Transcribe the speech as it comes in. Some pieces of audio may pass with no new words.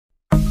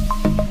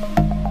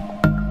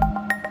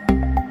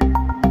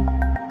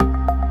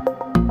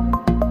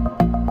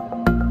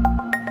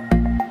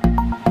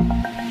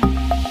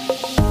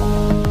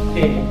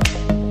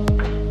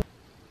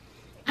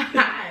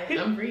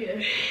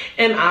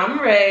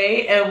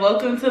Ray, and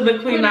welcome to the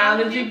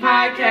Queenology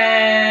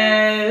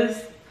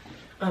Podcast.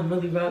 I'm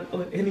Millie Rock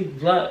on any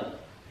block.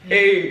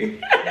 Hey.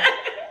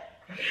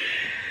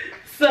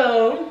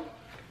 So,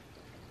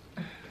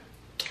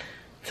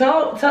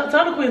 tell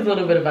the queens a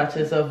little bit about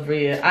yourself,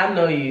 Bria. I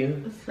know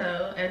you.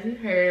 So, as you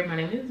heard, my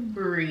name is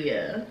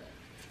Bria.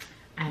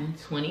 I'm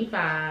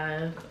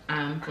 25.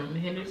 I'm from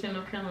Henderson,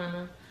 North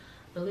Carolina.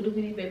 A little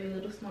bitty baby,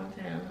 little small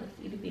town.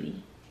 It's itty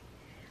bitty.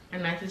 Our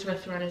nicest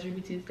restaurant is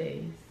Ruby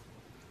Tuesdays.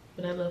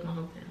 But I love my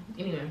hometown.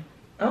 Anyway.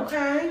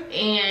 Okay.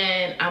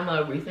 And I'm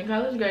a recent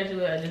college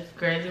graduate. I just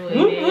graduated.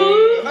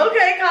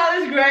 Okay,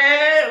 college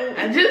grad.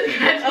 I just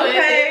graduated.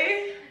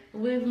 Okay.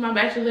 With my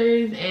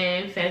bachelor's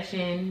in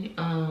fashion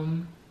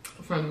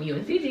from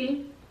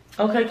UNCG.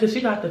 Okay, because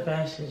she got the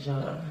fashion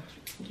job.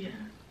 Yeah,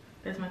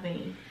 that's my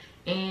thing.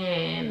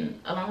 And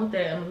along with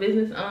that, I'm a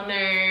business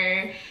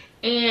owner.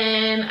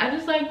 And I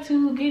just like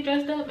to get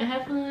dressed up and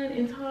have fun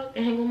and talk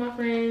and hang with my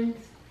friends.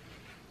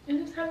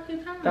 And just have a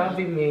good time. That'll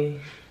be me.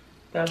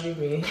 That'll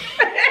be me.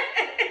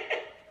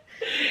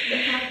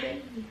 That's my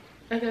thing.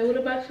 Okay, what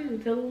about you?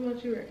 Tell them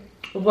about you, Ray.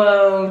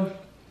 Well,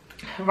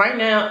 right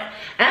now,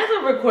 as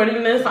of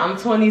recording this, I'm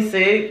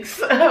 26.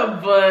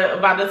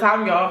 But by the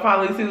time y'all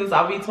probably see this,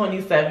 I'll be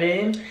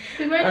 27.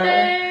 Happy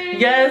birthday!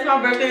 Yes,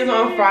 my birthday is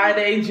on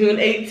Friday, June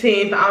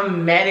 18th.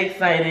 I'm mad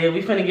excited.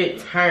 We finna get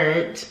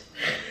turned.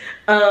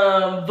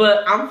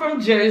 But I'm from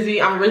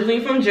Jersey. I'm originally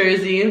from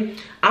Jersey.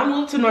 I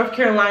moved to North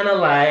Carolina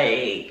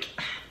like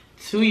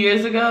 2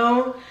 years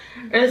ago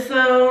or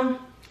so.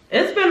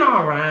 It's been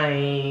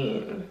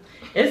alright.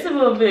 It's a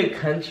little bit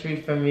country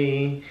for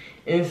me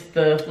and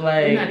stuff.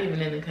 Like, you're not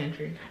even in the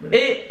country.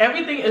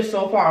 Everything is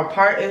so far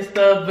apart and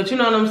stuff, but you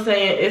know what I'm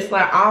saying? It's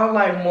like I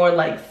like more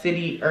like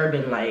city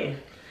urban life.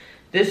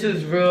 This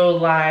is real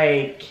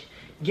like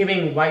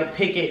giving white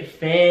picket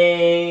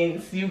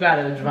fence. You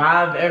gotta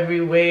drive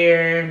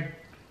everywhere.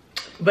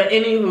 But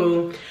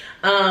anywho,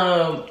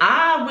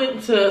 I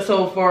went to,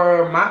 so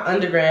for my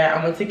undergrad,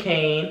 I went to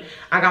Kane.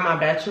 I got my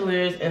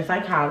bachelor's in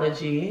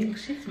psychology.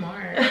 She's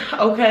smart.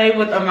 Okay,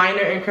 with a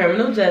minor in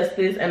criminal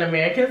justice and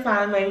American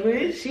Sign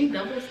Language. She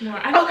double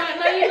smart. I didn't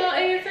know you know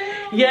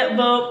ASL. Yeah,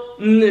 but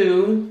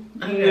new.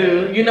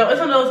 You know, it's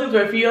one of those things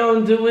where if you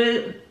don't do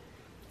it,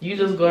 you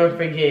just go and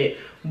forget.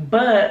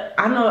 But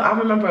I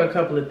remember a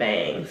couple of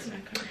things.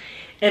 Okay.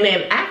 And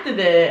then after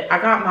that,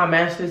 I got my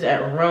master's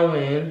at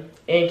Rowan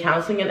in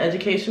counseling and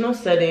educational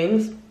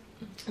settings.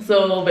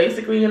 So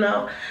basically, you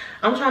know,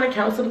 I'm trying to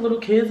counsel the little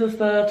kids and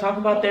stuff, talk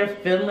about their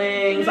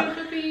feelings.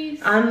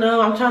 I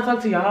know, I'm trying to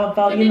talk to y'all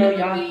about, you know,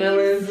 y'all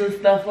feelings and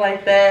stuff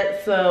like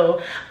that.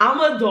 So I'm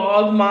a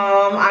dog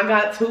mom. I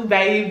got 2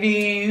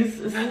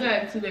 babies. I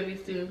got 2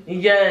 babies too.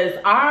 Yes,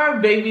 our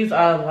babies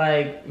are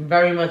like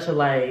very much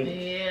alike.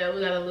 Yeah,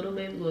 we got a little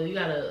baby. Well, you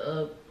got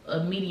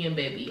a medium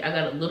baby. I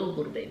got a little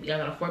baby. I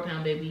got a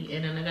 4-pound baby,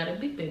 and then I got a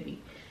big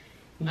baby.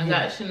 I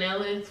got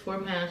Chanel is 4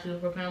 pounds. She's a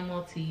 4-pound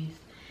Maltese.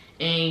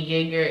 And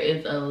Jaeger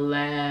is a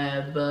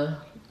lab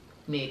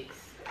mix.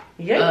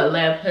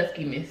 Lab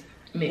husky mix.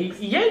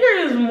 Jaeger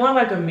is more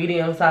like a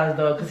medium-sized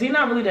dog because he's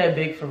not really that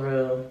big for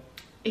real.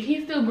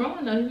 He's still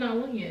growing though. He's not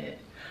 1 yet.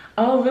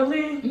 Oh,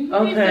 really? Mm-hmm.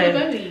 Okay. He's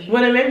still a baby.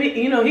 Well, then maybe,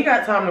 you know, he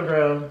got time to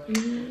grow.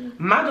 Mm-hmm.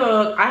 My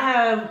dog, I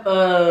have,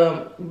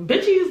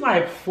 bitch, he's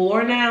like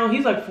 4 now.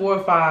 He's like 4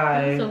 or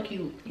 5. He's so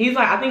cute. He's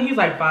like, I think he's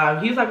like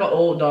 5. He's like an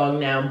old dog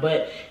now,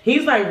 but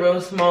he's like real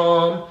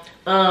small.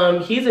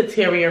 He's a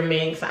terrier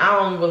mix. I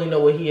don't really know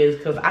what he is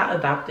because I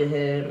adopted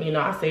him. You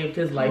know, I saved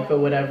his life or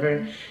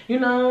whatever. You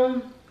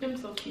know. I'm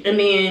so cute. And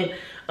then,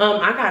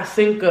 I got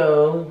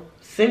Cinco.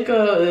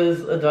 Cinco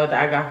is a dog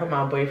that I got from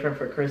my boyfriend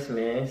for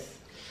Christmas.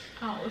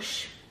 Oh,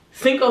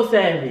 Cinco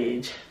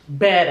Savage,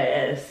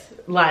 badass,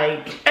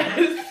 like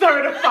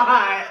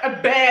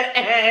certified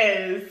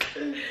badass.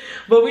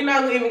 But we're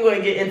not even going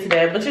to get into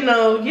that. But you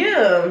know,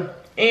 yeah.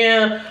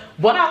 And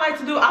what I like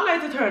to do, I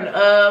like to turn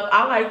up.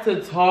 I like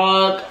to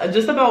talk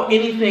just about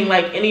anything,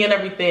 like any and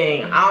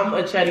everything. I'm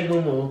a chatty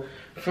boo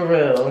for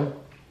real.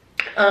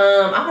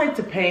 I like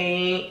to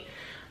paint.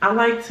 I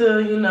like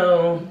to, you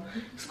know,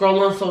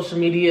 scroll on social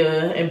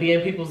media and be in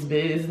people's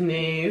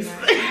business.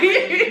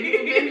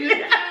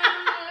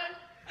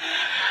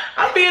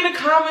 I be in the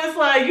comments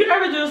like, you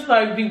ever just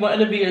like be wanting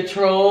to be a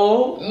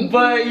troll,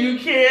 but you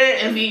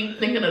can't. And be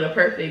thinking of the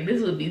perfect,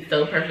 this would be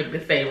so perfect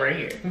to say right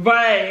here.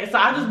 Right, so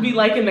I just be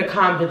like in the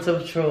comments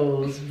of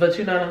trolls, but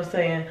you know what I'm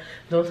saying?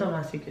 Don't tell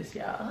my secrets,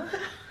 y'all.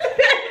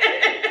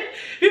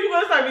 People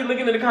gonna start me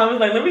looking in the comments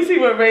like, let me see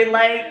what Ray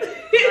liked.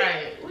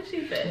 Right, what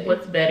she said.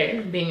 What's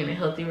better, being in a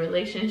healthy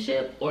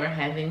relationship or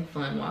having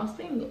fun while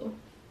single?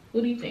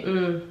 What do you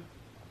think?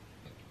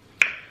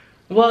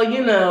 Well,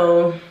 you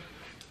know,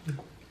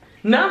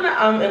 now that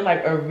I'm in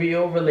like a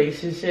real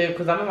relationship,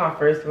 because I'm in my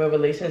first real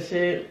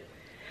relationship,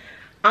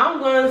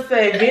 I'm gonna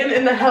say being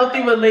in a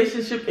healthy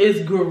relationship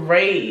is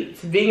great.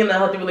 Being in a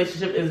healthy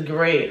relationship is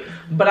great.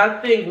 But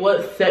I think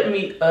what set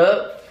me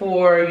up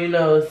for, you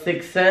know,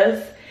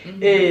 success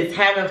is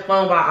having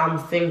fun while I'm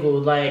single.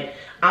 Like,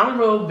 I'm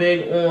real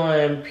big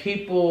on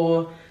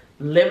people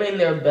living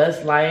their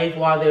best life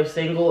while they're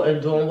single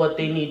and doing what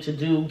they need to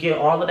do, get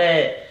all of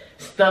that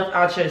stuff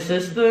out your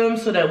system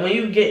so that when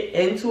you get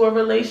into a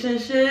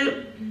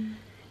relationship,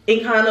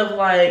 it kind of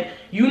like,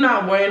 you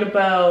not worrying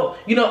about,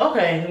 you know,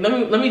 okay,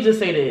 let me just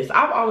say this.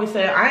 I've always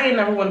said I ain't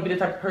never want to be the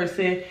type of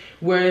person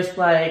where it's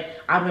like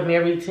I've been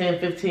married 10,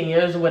 15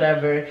 years or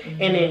whatever,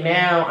 and then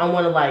now I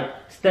want to like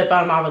step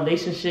out of my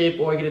relationship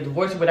or get a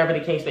divorce or whatever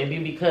the case may be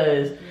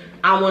because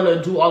I want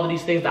to do all of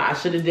these things that I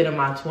should have did in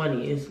my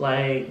 20s.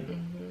 Like,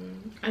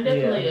 I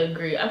definitely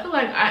agree. I feel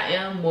like I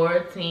am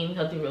more team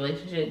healthy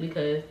relationship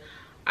because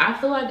I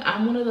feel like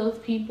I'm one of those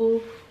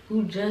people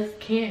who just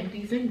can't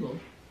be single.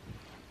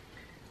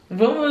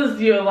 When was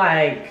your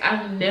like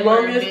I've never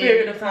longest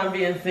period of time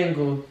being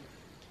single?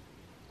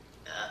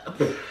 A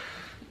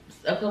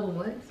couple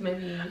months,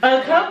 maybe.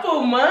 A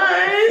couple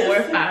months?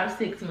 4, 5,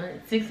 6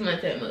 months. 6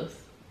 months at most.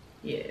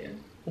 Yeah.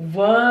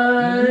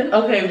 What?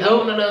 Okay, I'm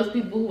one of those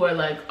people who are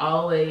like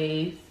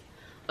always,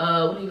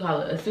 what do you call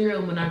it? A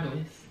serial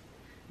monogamous.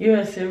 You're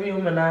a serial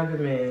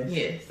monogamous.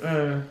 Yes.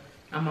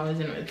 I'm always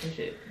in a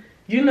relationship.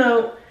 You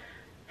know,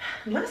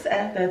 let's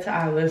add that to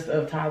our list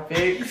of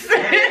topics.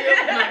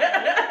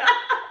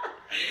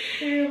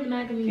 Serial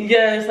monogamy.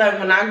 Yes, like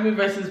monogamy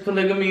versus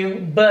polygamy,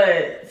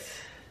 but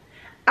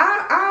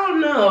I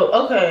don't know.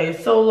 Okay,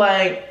 so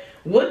like,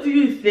 what do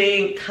you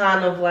think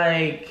kind of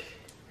like,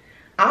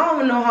 I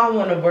don't know how I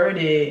want to word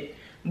it,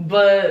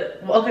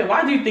 but okay,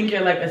 why do you think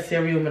you're like a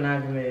serial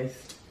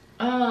monogamous?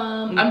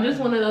 I'm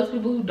just one of those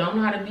people who don't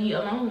know how to be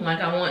alone.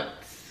 Like I want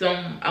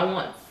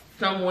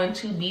someone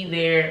to be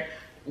there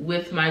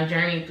with my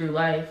journey through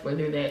life,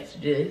 whether that's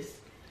just,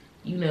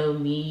 you know,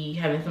 me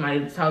having somebody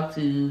to talk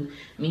to,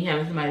 me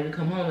having somebody to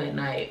come home at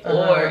night,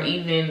 or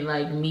even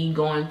like me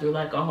going through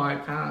like a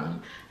hard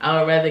time. I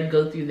would rather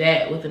go through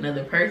that with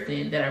another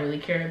person that I really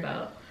care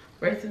about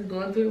versus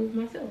going through it with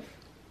myself.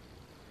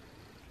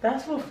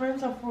 That's what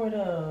friends are for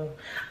though.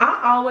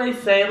 I always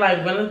say,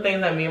 like, one of the things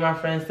that me and my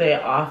friends say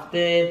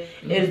often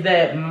is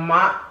that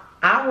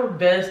our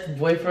best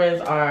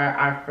boyfriends are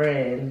our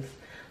friends.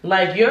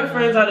 Like, your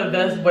friends are the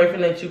best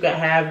boyfriend that you could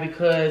have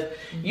because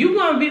you're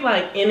going to be,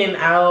 like, in and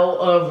out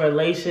of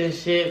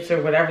relationships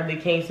or whatever the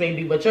case may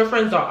be, but your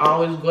friends are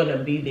always going to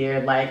be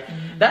there. Like,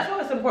 that's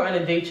why it's important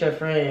to date your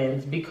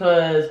friends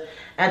because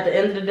at the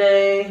end of the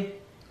day,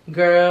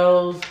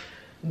 girls,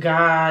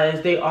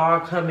 guys, they all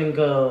come and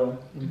go.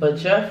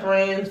 But your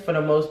friends, for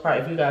the most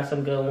part, if you got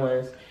some good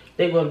ones,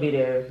 they're going to be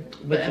there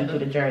with you through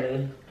the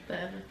journey.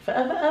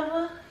 Forever,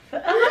 ever.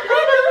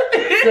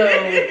 So,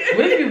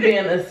 with you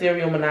being a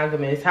serial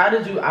monogamous, how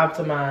did you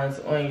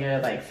optimize on your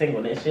like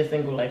singleness, your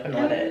single life, and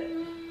all that?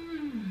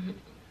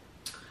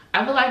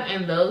 I feel like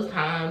in those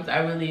times, I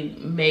really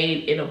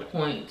made it a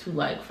point to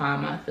like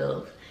find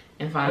myself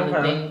and find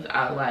the things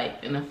I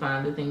liked and to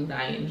find the things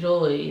I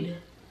enjoyed.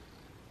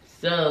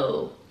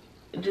 So,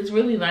 just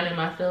really learning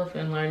myself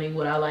and learning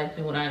what I liked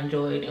and what I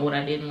enjoyed and what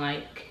I didn't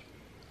like,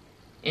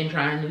 and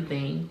trying new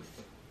things.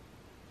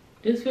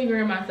 Just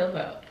figuring myself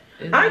out.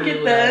 I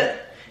get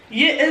that.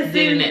 Yeah, and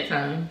in that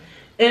time.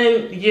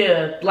 And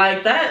yeah,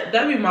 like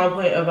that'd be my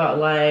point about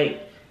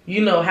like,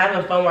 you know,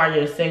 having fun while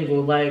you're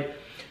single. Like,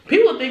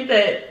 people think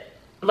that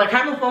like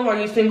having fun while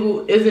you're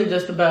single isn't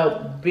just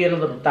about being a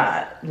little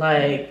thot.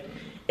 Like,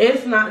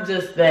 it's not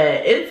just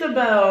that. It's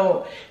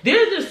about,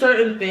 there's just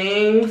certain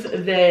things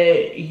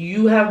that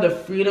you have the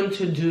freedom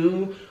to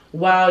do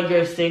while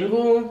you're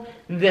single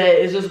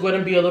that is just going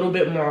to be a little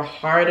bit more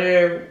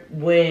harder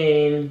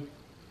when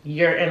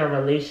you're in a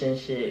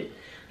relationship.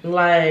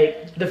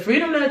 Like, the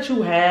freedom that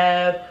you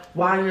have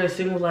while you're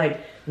single, like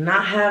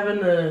not having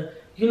to,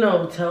 you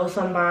know, tell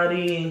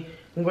somebody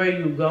where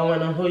you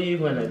going or who you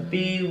gonna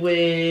be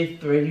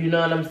with, or you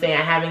know what I'm saying,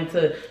 having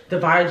to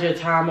divide your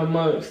time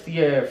amongst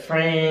your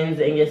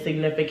friends and your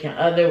significant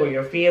other or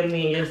your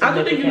family and your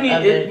significant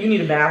other. You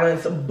need a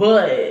balance,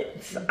 but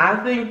I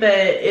think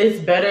that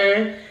it's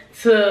better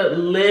to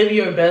live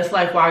your best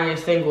life while you're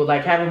single,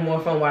 like having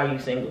more fun while you're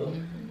single.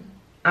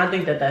 I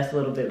think that that's a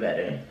little bit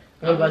better.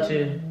 What about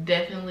you?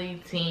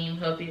 Definitely team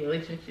healthy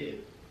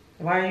relationship.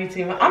 Why are you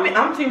team? I mean,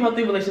 I'm team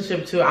healthy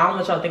relationship too. I don't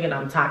want y'all thinking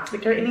I'm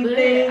toxic or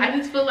anything. But I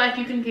just feel like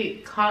you can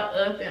get caught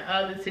up in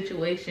other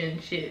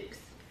situationships,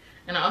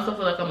 and I also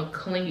feel like I'm a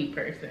clingy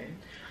person.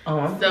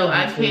 So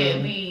I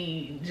can't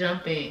be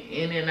jumping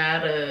in and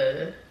out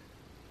of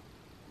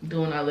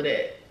doing all of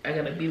that. I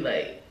gotta be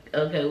like,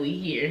 okay, we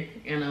here,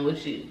 and I'm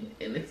with you,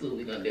 and this is what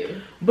we gonna do.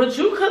 But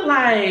you could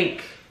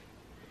like,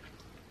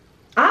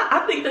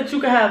 I think that you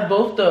could have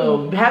both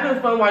though.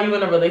 Having fun while you're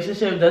in a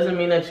relationship doesn't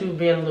mean that you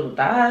being a little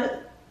thot.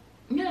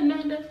 Yeah,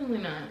 no, definitely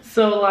not.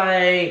 So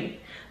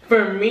like,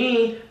 for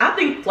me, I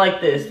think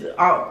like this.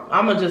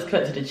 I'm gonna just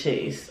cut to the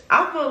chase.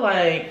 I feel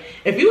like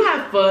if you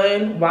have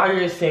fun while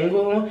you're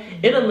single,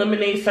 it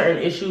eliminates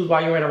certain issues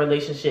while you're in a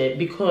relationship,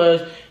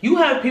 because you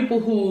have people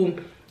who,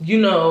 you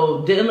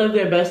know, didn't live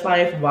their best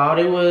life while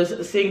they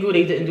was single.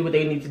 They didn't do what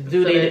they need to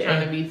do. So they're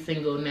trying to be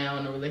single now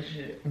in a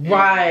relationship.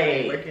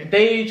 Right.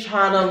 They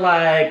trying to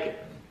like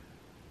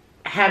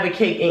have a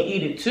cake and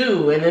eat it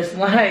too. And it's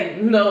like,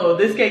 no,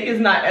 this cake is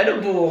not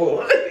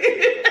edible.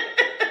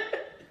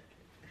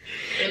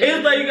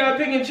 It's like you gotta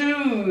pick and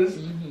choose.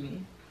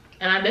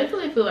 And I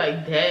definitely feel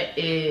like that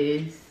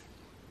is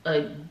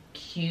a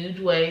huge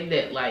way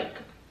that like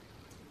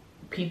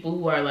people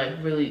who are like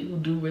who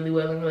do really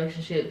well in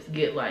relationships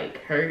get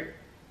like hurt,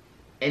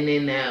 and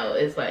then now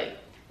it's like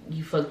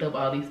you fucked up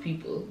all these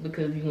people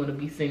because you want to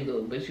be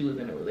single but you was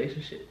in a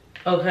relationship.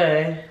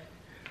 Okay.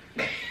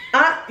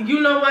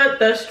 You know what?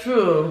 That's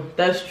true.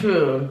 That's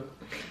true.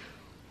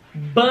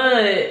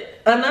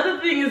 But another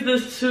thing is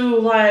this too,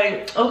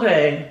 like,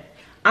 okay,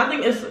 I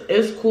think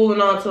it's cool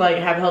and all to like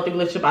have a healthy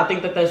relationship. I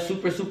think that that's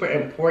super, super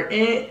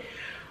important.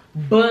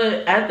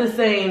 But at the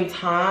same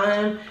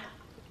time,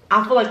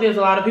 I feel like there's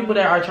a lot of people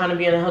that are trying to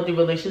be in healthy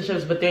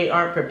relationships, but they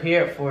aren't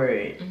prepared for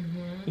it.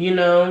 You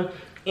know?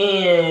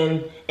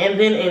 And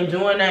then in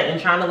doing that and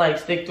trying to like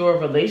stick through a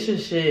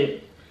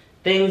relationship,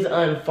 things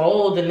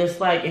unfold, and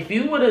it's like if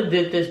you would have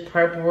did this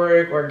prep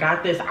work or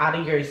got this out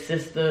of your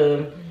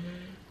system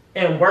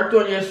and worked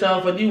on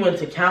yourself, or you went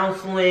to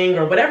counseling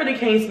or whatever the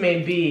case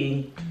may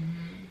be,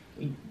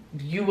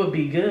 you would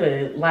be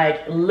good.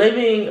 Like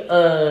living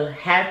a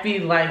happy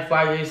life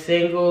while you're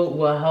single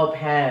will help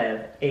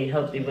have a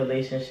healthy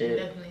relationship.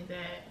 Definitely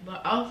that.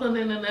 But also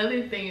then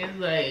another thing is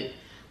like,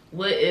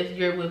 what if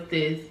you're with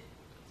this,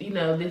 you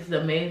know, this is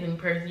amazing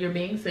person, you're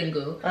being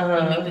single,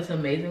 you meet this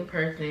amazing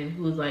person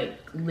who's like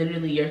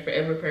literally your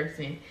forever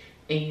person,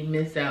 and you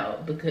miss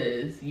out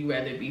because you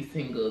rather be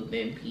single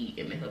than be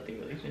in a healthy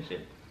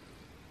relationship.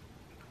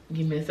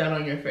 You miss out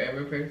on your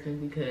forever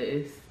person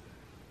because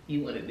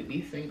you wanted to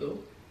be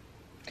single.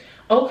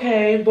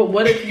 Okay, but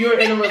what if you're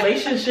in a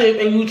relationship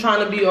and you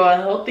trying to be all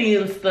healthy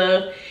and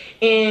stuff,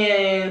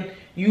 and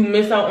you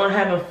miss out on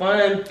having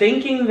fun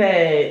thinking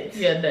that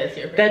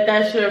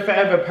that's your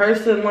forever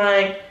person?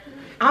 Like,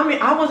 I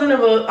mean, I was in a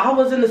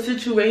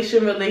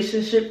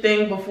relationship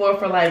thing before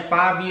for like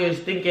 5 years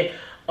thinking,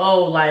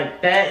 oh,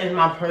 like that is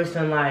my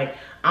person, like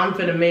I'm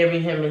finna marry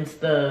him and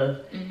stuff.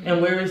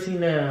 And where is he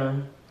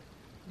now?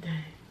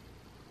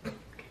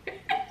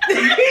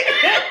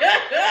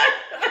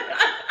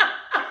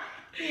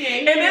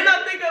 And then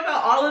I think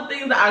about all the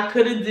things that I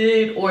could have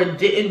did or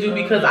didn't do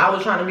because I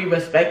was trying to be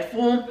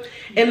respectful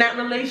in that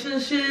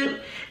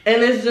relationship.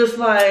 And it's just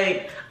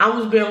like, I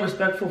was being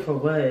respectful for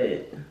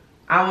what?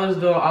 I was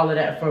doing all of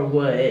that for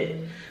what?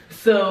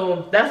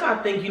 So that's why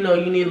I think, you know,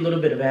 you need a little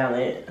bit of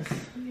balance.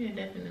 Yeah,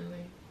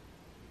 definitely.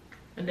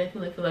 I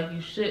definitely feel like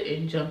you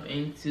shouldn't jump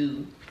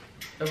into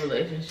a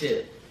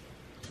relationship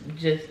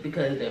just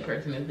because that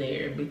person is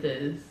there,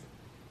 because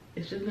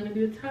it's just going to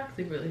be a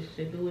toxic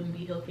relationship. It wouldn't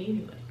be healthy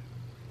anyway.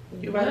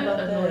 You're right about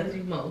that. What annoys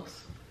you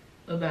most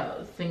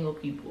about single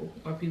people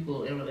or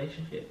people in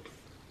relationships?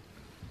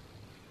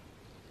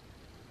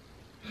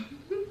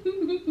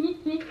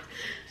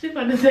 She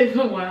about to say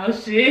some wild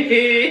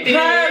shit. Cause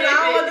I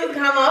don't want this to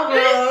come off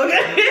wrong.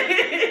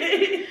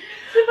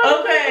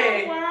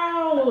 Okay.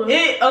 Wow.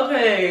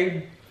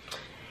 Okay.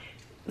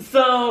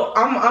 So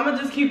I'm gonna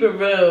just keep it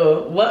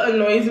real. What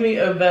annoys me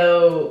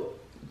about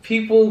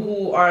people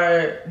who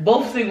are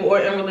both single or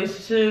in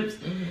relationships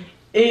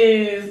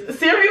is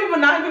serial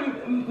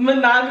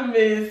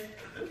monogamous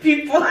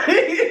people.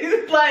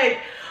 Like,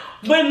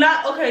 but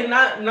not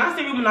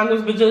serial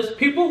monogamous, but just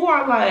people who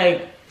are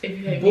like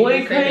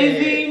boy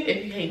crazy.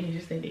 If you hate me,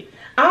 just say that.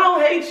 I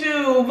don't hate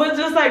you, but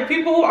just like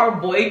people who are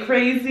boy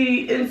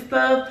crazy and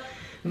stuff,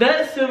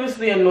 that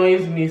seriously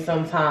annoys me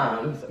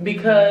sometimes,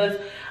 because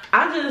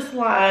I just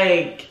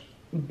like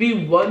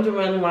be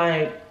wondering,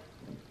 like,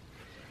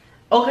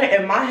 okay,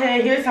 in my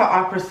head, here's how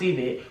I perceive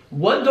it.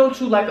 What don't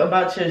you like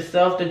about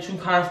yourself that you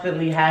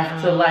constantly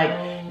have to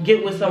like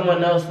get with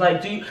someone else?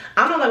 Like,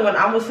 I know, like when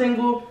I was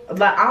single,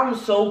 like I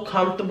was so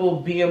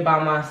comfortable being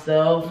by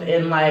myself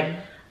and like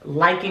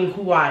liking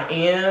who I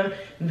am,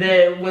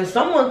 that when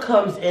someone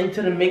comes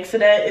into the mix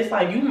of that, it's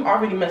like you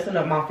already messing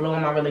up my flow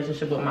in my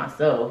relationship with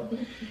myself,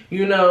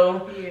 you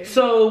know? Yeah.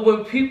 So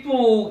when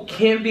people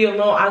can't be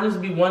alone, I just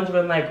be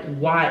wondering, like,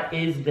 why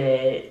is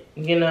that,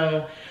 you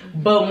know?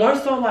 But more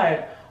so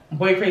like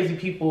boy crazy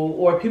people,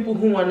 or people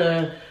who want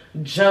to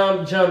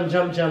jump,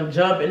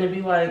 and it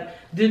be like,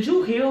 did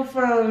you heal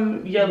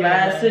from your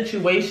last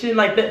situation?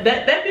 Like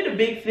that be the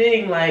big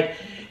thing, like,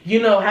 you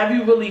know, have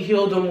you really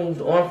healed or moved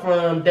on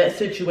from that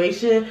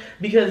situation?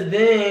 Because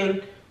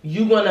then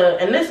you gonna,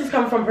 and this is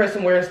coming from a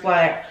person where it's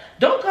like,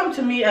 don't come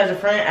to me as a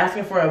friend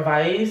asking for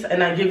advice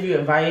and I give you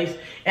advice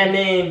and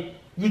then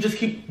you just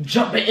keep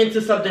jumping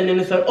into something and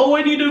it's like, oh,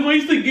 I need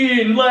advice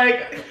again.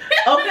 Like,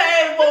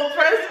 okay, well,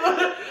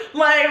 press,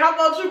 like, how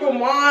about you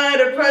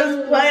rewind and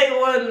press play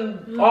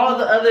on all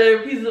the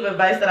other pieces of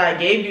advice that I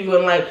gave you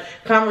and like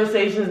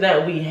conversations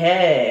that we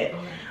had.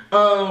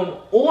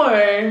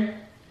 Or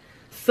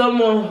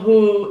someone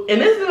who, and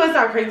this is gonna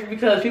sound crazy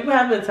because people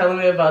have been telling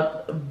me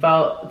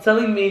about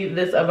telling me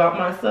this about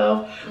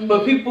myself,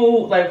 but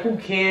people like who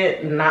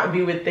can't not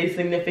be with their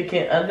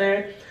significant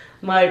other,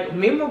 Like,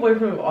 me and my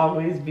boyfriend would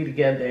always be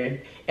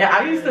together. And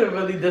I used to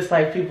really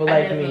dislike people I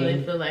like definitely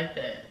me. feel like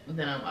that.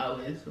 Then I'm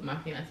always with my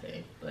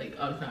fiance. Like,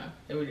 all the time.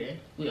 Every day.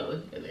 We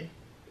always together.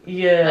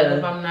 Yeah. Like,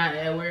 if I'm not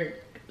at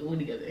work, we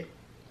together.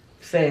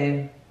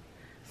 Same.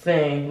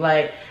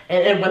 Like,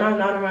 and when I'm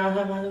not around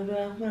him, I'll be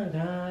like, oh my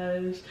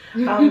gosh,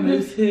 I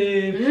miss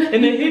him.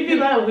 And then he'd be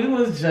like, we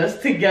was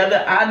just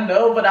together. I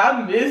know, but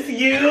I miss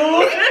you.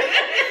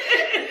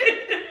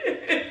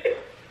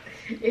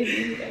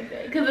 It's like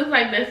that. Because it's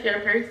like, that's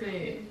your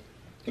person.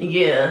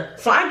 Yeah.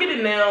 So I get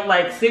it now.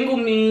 Like, single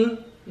me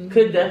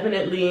could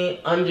definitely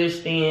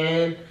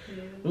understand.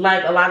 Yeah.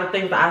 Like, a lot of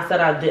things that I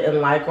said I didn't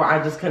like or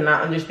I just could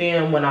not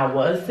understand when I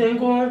was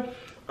single.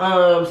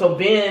 So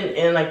being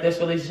in like this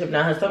relationship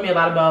now has taught me a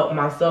lot about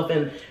myself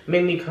and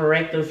made me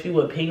correct a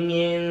few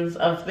opinions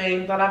of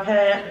things that I've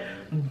had.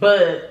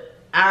 But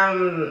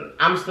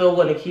I'm still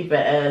going to keep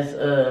it as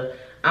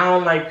I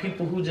don't like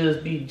people who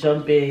just be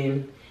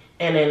jumping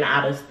in and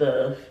out of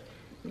stuff.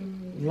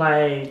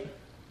 Like,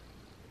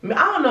 I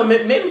don't know,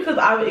 maybe because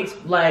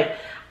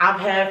I've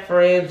had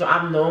friends or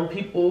I've known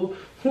people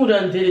who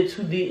done did it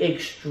to the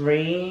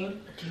extreme.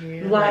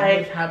 Yeah,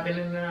 like hopping in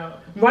and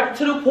out. Right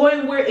to the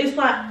point where it's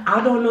like,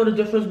 I don't know the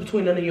difference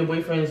between none of your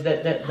boyfriends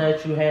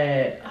that you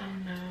had. Oh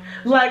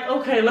no. Like,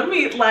 okay, I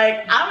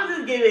was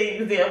just giving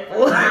an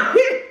example.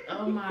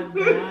 Oh my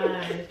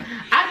gosh.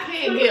 I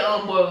can't get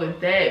on board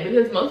with that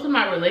because most of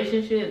my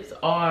relationships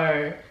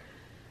are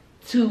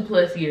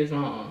 2+ years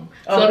long.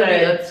 So it'll be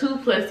a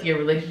 2+ year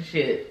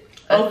relationship.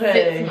 A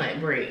 6-month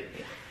break.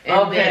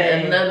 And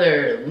then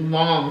another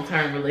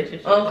long-term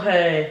relationship.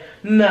 Okay.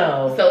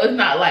 No. So it's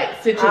not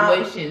like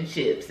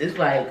situationships. It's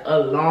like a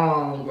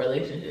long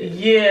relationship.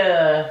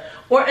 Yeah.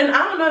 And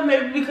I don't know,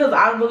 maybe because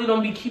I really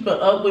don't be keeping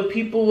up with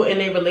people in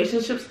their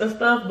relationships and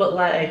stuff, but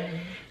like,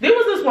 there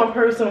was this one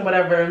person,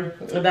 whatever,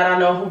 that I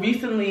know who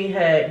recently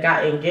had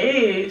got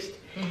engaged,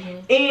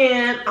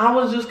 and I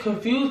was just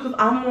confused because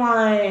I'm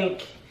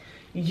like,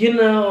 you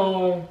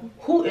know,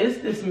 who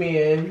is this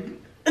man?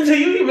 Do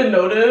you even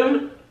know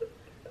them?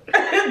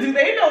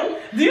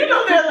 Do you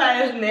know their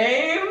last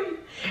name?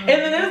 And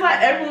then it's like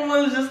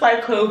everyone was just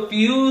like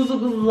confused. It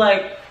was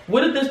like,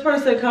 where did this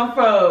person come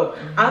from?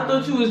 I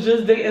thought you was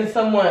just dating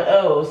someone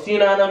else. You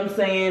know what I'm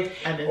saying?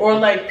 Or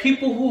like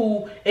people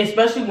who,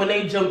 especially when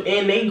they jump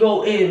in, they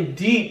go in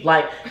deep.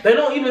 Like they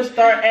don't even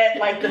start at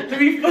like the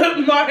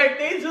 3-foot mark.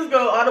 They just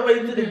go all the way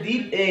to the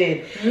deep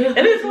end. And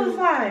it's just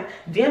like,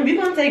 damn,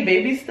 you gonna take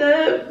baby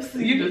steps?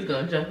 You just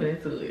gonna jump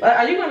into it.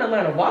 Are you gonna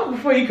learn to walk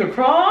before you can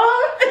crawl?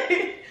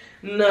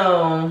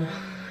 No.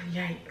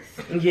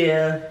 Yikes.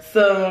 Yeah.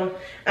 So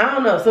I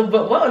don't know. So,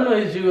 but what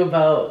annoys you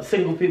about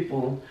single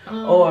people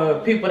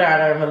or people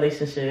that are in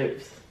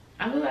relationships?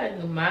 I feel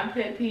like my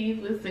pet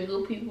peeve with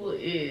single people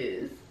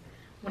is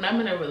when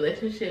I'm in a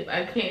relationship,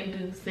 I can't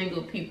do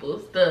single people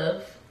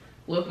stuff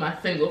with my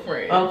single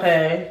friends.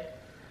 Okay.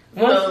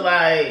 So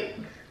like,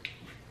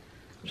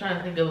 I'm trying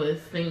to think of a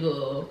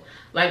single.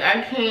 Like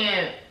I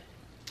can't.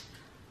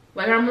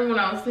 Like, I remember when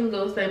I was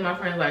single, say my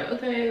friends like,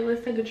 okay,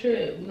 let's take a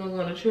trip. We're gonna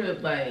go on a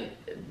trip. Like,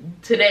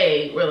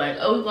 today, we're like,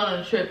 oh, we're going on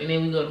a trip, and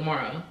then we go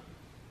tomorrow.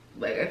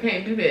 Like, I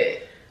can't do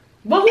that.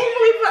 But who's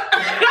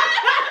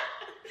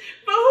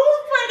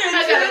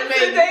planning trips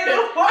today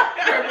tomorrow?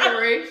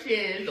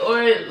 Preparations.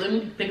 Or, let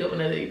me think of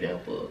another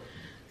example.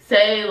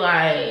 Say,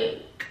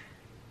 like,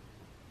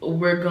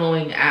 we're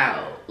going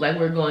out. Like,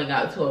 we're going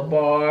out to a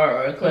bar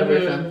or a club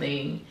or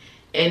something,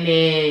 and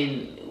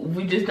then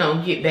we just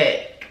don't get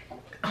back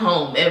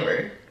home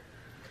ever.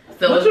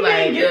 So what it's you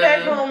like mean get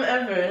back home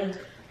ever?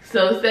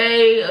 So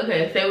say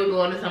we're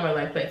going to somewhere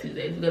like Fat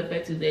Tuesdays. We go to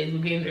Fat Tuesdays, we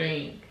get a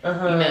drink, you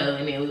know,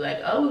 and then we're like,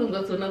 oh, we're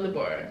gonna go to another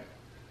bar.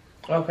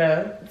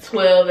 Okay.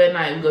 12 at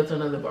night, we go to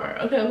another bar.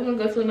 Okay, we're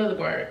gonna go to another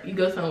bar. You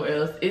go somewhere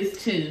else.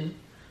 It's 2.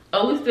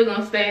 Oh, we're still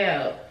gonna stay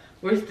out.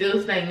 We're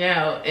still staying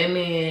out, and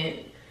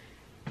then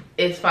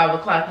it's 5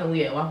 o'clock and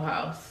we at Waffle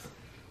House.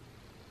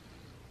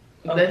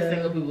 Okay. That's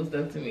single people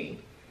stuff to me.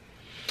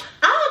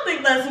 I don't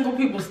think that's single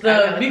people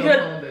stuff because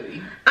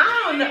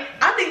I don't know.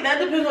 I think that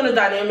depends on the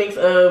dynamics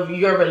of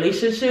your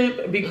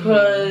relationship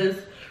because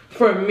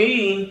for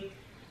me,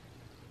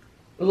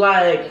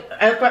 like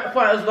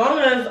for as long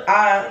as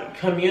I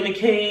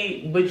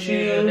communicate with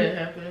you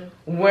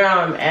where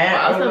I'm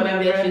at, well, also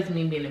maybe that's just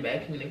me being a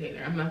bad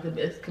communicator. I'm not the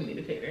best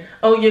communicator.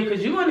 Oh yeah,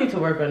 because you're gonna need to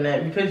work on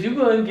that because you're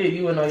gonna get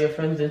you and all your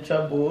friends in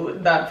trouble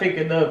not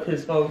picking up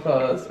his phone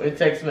calls or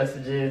text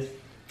messages.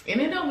 And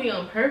it don't be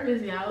on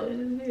purpose, y'all. It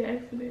just be an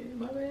accident.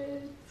 My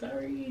bad.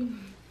 Sorry.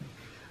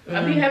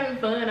 I be having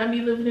fun. I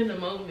be living in the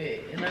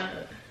moment,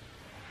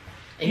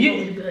 and you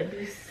want me to be like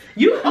this.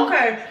 But you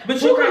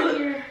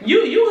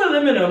can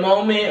live in a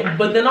moment.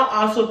 But then I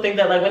also think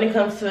that like when it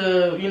comes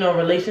to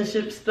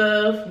relationship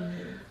stuff,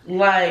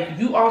 like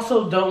you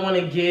also don't want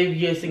to give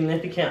your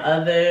significant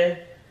other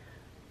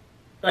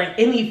like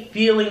any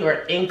feeling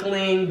or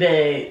inkling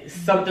that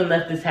something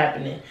left is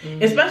happening.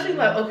 Especially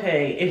like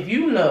if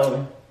you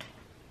know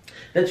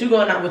that you're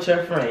going out with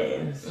your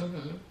friends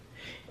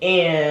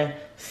and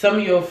some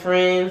of your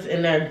friends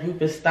in that group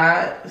is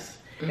thoughts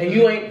and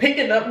you ain't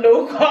picking up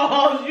no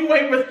calls, you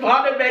ain't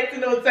responding back to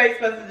no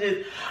text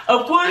messages,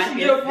 of course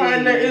your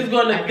partner is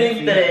gonna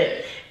think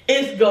that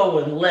it's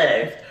going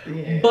left.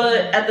 Yeah.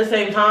 But at the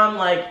same time,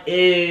 like,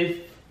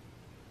 if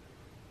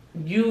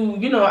you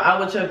know,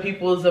 out with your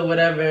peoples or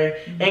whatever,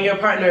 and your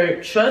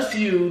partner trusts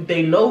you,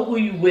 they know who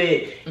you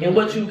with and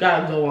what you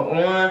got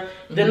going on,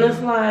 then it's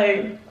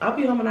like, I'll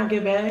be home when I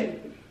get back,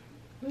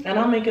 and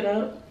I'll make it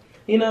up.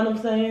 You know what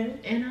I'm saying?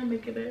 And I'll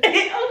make it up.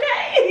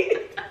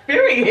 Okay.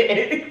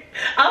 Period.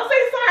 I'll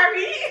say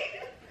sorry.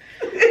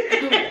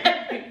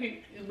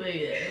 But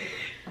yeah,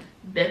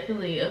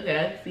 definitely. Okay,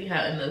 I can see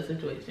how in those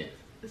situations.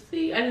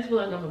 See, I just feel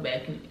like I'm a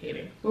bad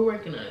communicator. We're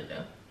working on it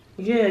though.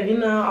 Yeah, you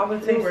know, all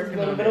it takes is a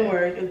little bit of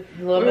work. A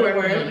little bit of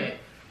work.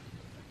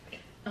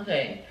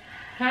 Okay,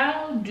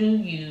 how do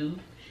you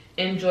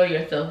enjoy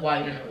yourself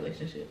while you're in a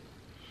relationship?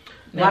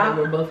 Now that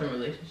we're both in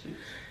relationships.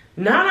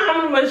 Now that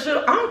I'm in a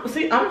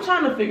relationship, I'm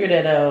trying to figure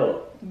that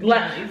out.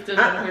 Like, you still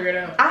trying to figure it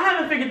out? I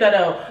haven't figured that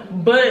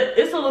out, but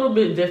it's a little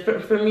bit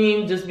different for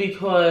me just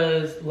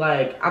because,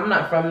 like, I'm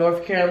not from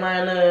North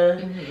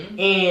Carolina,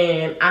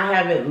 and I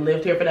haven't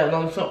lived here for that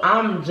long, so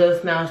I'm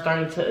just now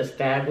starting to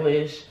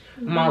establish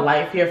my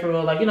life here for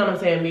real. Like, you know what I'm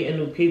saying? Meeting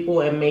new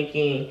people and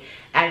making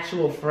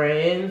actual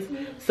friends.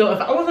 So if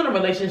I was in a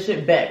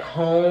relationship back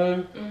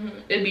home,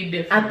 it'd be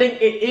different. I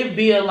think it'd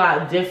be a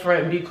lot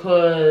different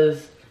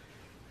because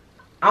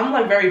I'm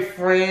like very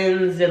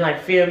friends and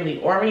like family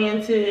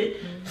oriented,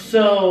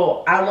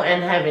 so I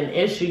wouldn't have an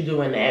issue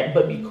doing that.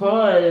 But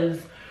because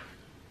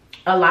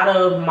a lot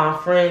of my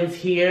friends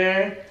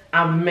here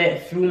I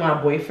met through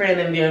my boyfriend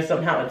and they're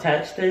somehow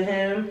attached to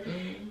him,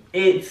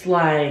 it's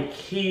like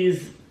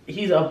he's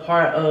a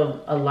part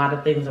of a lot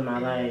of things in my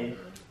life.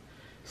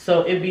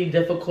 So it'd be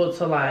difficult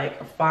to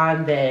like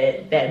find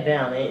that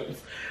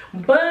balance.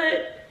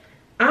 But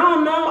I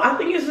don't know. I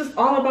think it's just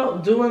all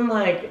about doing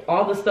like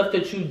all the stuff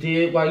that you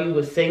did while you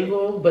were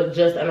single, but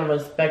just in a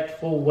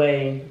respectful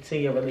way to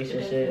your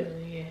relationship.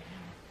 Yeah.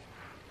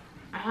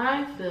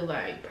 I feel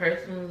like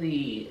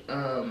personally,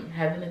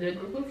 having a good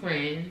group of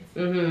friends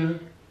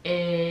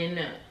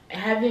and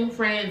having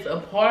friends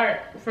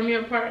apart from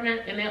your partner,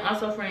 and then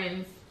also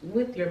friends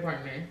with your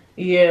partner.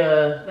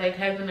 Yeah. Like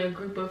having a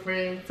group of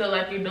friends. So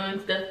like you're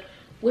doing stuff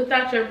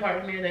without your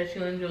partner that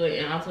you enjoy,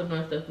 and also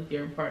doing stuff with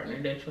your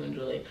partner that you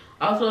enjoy.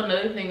 Also,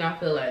 another thing I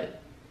feel like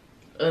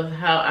of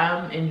how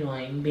I'm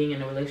enjoying being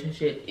in a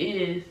relationship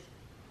is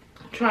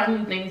trying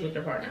new things with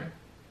your partner.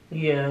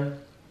 Yeah.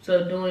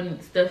 So doing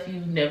stuff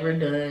you've never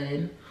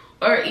done,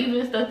 or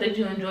even stuff that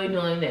you enjoy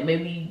doing that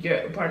maybe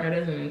your partner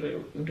doesn't enjoy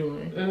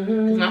doing.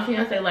 Because my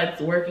fiance likes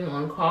working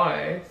on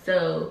cars,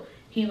 so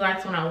he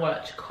likes when I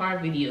watch car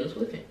videos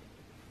with him.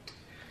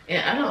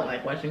 And I don't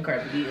like watching car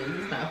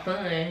videos. It's not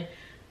fun.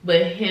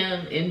 But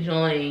him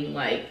enjoying,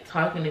 like,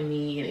 talking to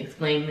me and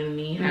explaining to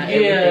me how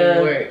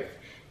everything works,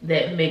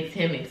 that makes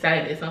him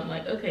excited. So I'm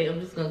like, okay, I'm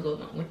just going to go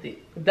along with it.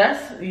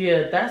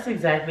 That's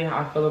exactly how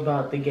I feel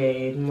about the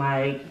game.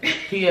 Like,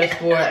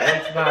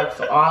 PS4,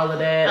 Xbox, all of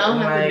that. I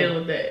don't have to deal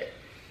with that.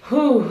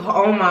 Whew,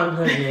 oh my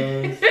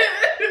goodness.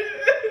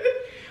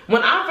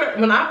 When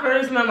I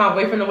first met my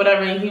boyfriend or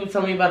whatever, and he would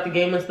tell me about the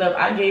game and stuff,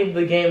 I gave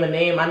the game a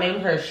name. I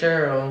named her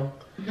Cheryl.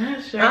 Not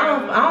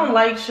Cheryl. I don't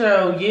like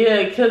Cheryl,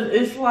 yeah, because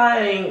it's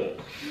like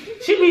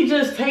she be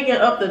just taking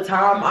up the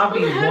time I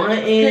be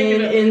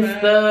wanting and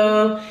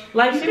stuff.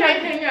 Like, you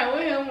can't hang out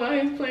with him while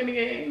he's playing the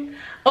game.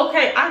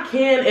 Okay, I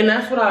can, and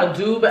that's what I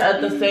do, but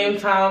at the same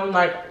time,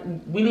 like,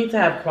 we need to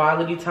have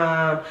quality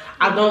time.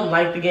 I don't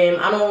like the game.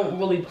 I don't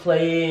really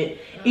play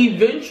it.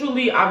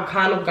 Eventually, I've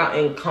kind of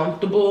gotten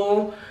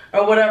comfortable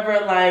or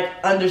whatever, like,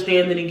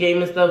 understanding the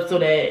game and stuff so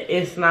that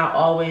it's not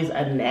always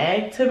a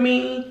nag to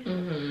me.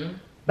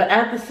 But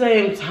at the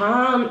same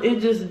time, it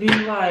just be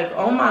like,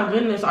 oh my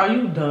goodness, are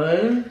you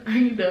done? Are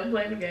you done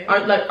playing the game?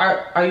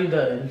 Are you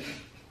done?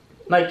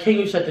 Like, can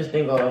you shut this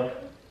thing off?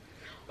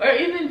 Or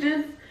even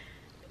just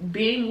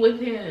being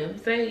with him.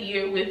 Say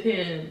you're with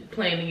him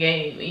playing the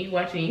game and you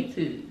watching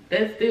YouTube.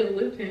 That's still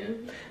with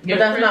him. But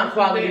that's not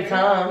quality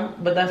time.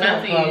 But that's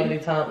not quality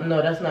time.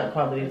 No, that's not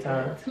quality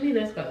time. To me,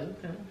 that's quality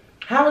time.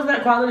 How is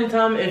that quality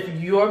time if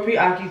you're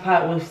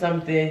preoccupied with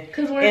something?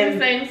 Because we're in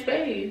the same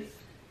space.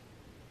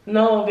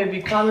 No,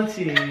 baby,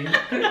 quality.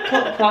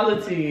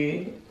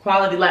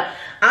 Quality. Like,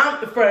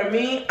 for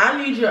me,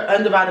 I need your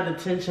undivided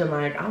attention.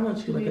 Like, I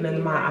want you looking into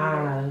my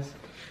eyes.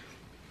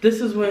 This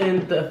is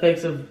when the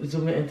effects of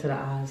zooming into the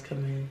eyes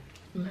come in.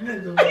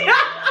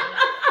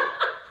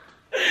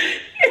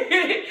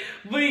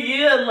 But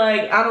yeah,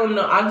 like, I don't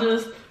know. I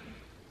just,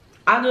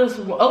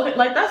 okay,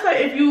 like, that's like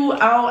if you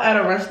out at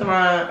a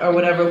restaurant or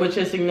whatever with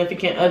your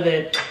significant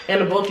other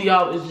and the both of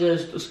y'all is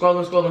just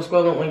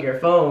scrolling on your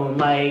phone,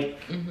 like,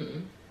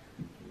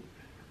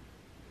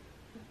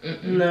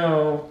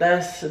 no,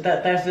 that's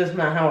just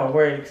not how it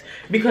works.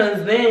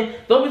 Because then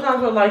there'll be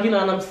times where, like, you know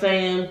what I'm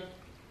saying,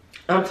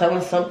 I'm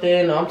telling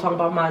something, or I'm talking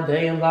about my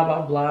day and blah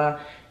blah blah,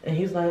 and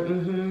he's like,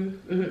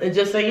 and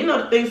just say, you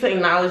know, the things to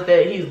acknowledge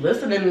that he's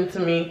listening to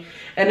me,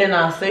 and then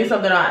I'll say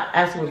something, I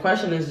ask him a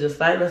question, it's just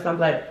silence. I'm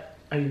like,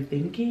 are you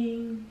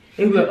thinking?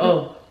 He'll be like,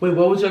 oh, wait,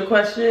 what was your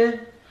question?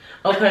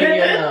 Okay,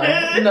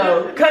 yeah,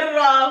 no, cut it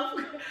off.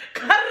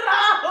 Cut it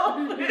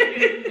off.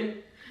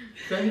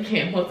 So he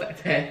can't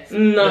multitask.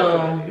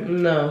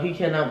 No, he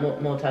cannot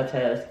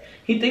multitask.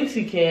 He thinks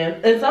he can,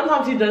 and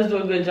sometimes he does do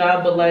a good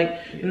job. But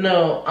like,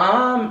 no,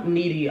 I'm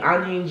needy.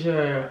 I need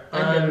your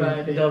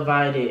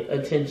undivided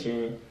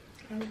attention.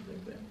 I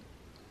respect that.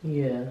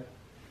 Yeah.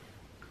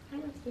 I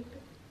respect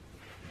that.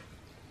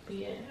 But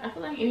yeah, I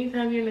feel like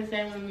anytime you're in the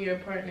same room, you're a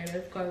partner.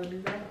 That's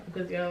quality time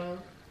because y'all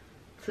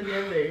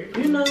together.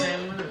 You know. In the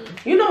same room.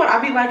 You know what I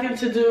be liking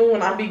to do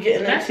when I be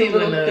getting into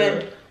little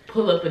thing.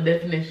 Pull up a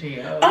definition,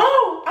 y'all.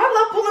 Oh, I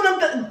love pulling up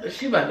the.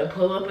 She about to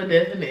pull up a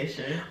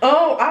definition.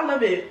 Oh, I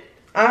love it.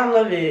 I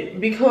love it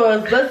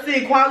because let's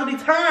see, quality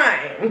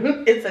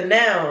time. It's a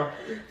noun.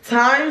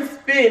 Time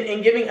spent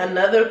in giving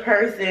another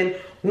person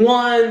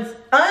one's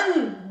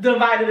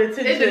undivided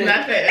attention. It does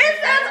not say. It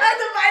says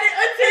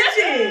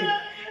undivided attention.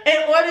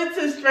 In order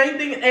to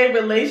strengthen a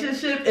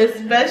relationship,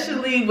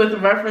 especially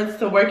with reference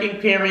to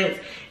working parents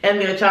and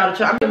their child.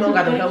 I mean, we don't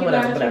got to know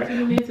whatever. Thank you guys for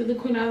tuning into the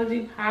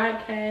Queenology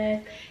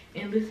podcast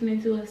and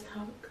listening to us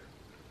talk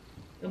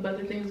about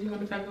the things we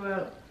want to talk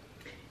about.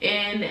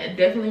 And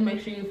definitely make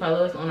sure you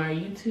follow us on our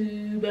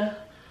YouTube,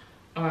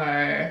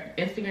 our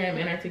Instagram,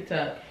 and our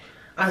TikTok.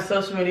 Our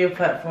social media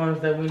platforms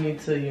that we need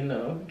to, you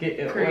know, get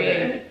in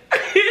created.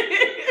 But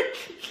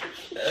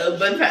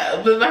by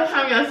the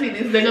time y'all see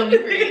this, they're gonna be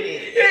created.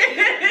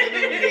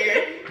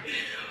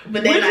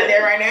 But they're not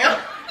there right now.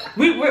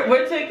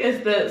 We're taking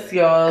steps,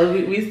 y'all.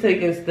 We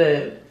taking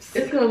steps.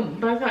 It's gonna,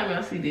 by the time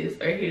y'all see this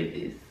or hear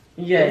this,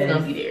 yes, it's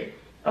gonna be there.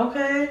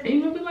 Okay. And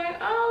you're gonna be like,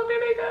 oh, there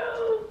they go.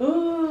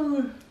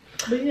 Ooh.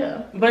 But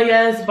yeah. But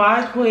yes,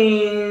 bye,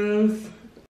 queens.